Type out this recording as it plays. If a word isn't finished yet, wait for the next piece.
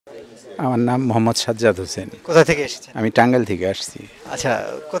আমার নাম মোহাম্মদ সাজ্জাদ হোসেন। কোথা থেকে এসেছেন? আমি টাঙ্গাইল থেকে আসছি। আচ্ছা,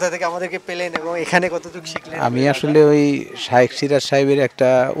 কোথা থেকে আমাদেরকে পেলেন এবং এখানে কতটুকু শিখলেন? আমি আসলে ওই শায়েখ সিরাজ সাহেবের একটা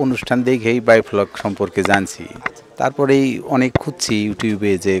অনুষ্ঠান দেখেই বায়োফ্লক সম্পর্কে জানছি। তারপরেই অনেক খুঁজছি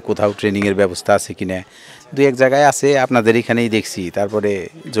ইউটিউবে যে কোথাও ট্রেনিংয়ের ব্যবস্থা আছে কিনা। দু এক জায়গায় আছে, আপনাদের এখানেই দেখছি, তারপরে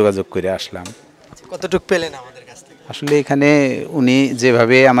যোগাযোগ করে আসলাম। কতটুকু পেলেন আমাদের কাছ থেকে? আসলে এখানে উনি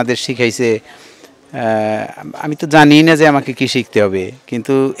যেভাবে আমাদের শিখাইছে, আমি তো জানি না যে আমাকে কি শিখতে হবে,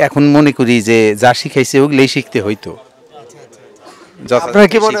 কিন্তু এখন মনে করি যে যা শিখাইছে ওগুলোই শিখতে হইতো। আপনার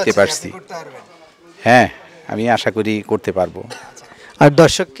কি মনে শিখতে হচ্ছে যে পারছি। আপনি করতে পারবেন? হ্যাঁ, আমি আশা করি করতে পারবো। আর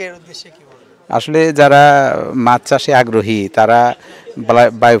দর্শকের উদ্দেশ্যে কি বলবেন? আসলে যারা মাছ চাষে আগ্রহী তারা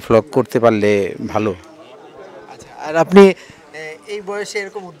বায়োফ্লক করতে পারলে ভালো। আচ্ছা, আর আপনি এই বয়সে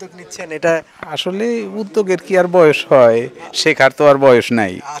এরকম উদ্যোগ নিচ্ছেন, এটা আসলে উদ্যোগের কি আর বয়স হয়, শেখার তো আর বয়স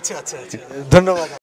নাই। আচ্ছা আচ্ছা আচ্ছা, ধন্যবাদ।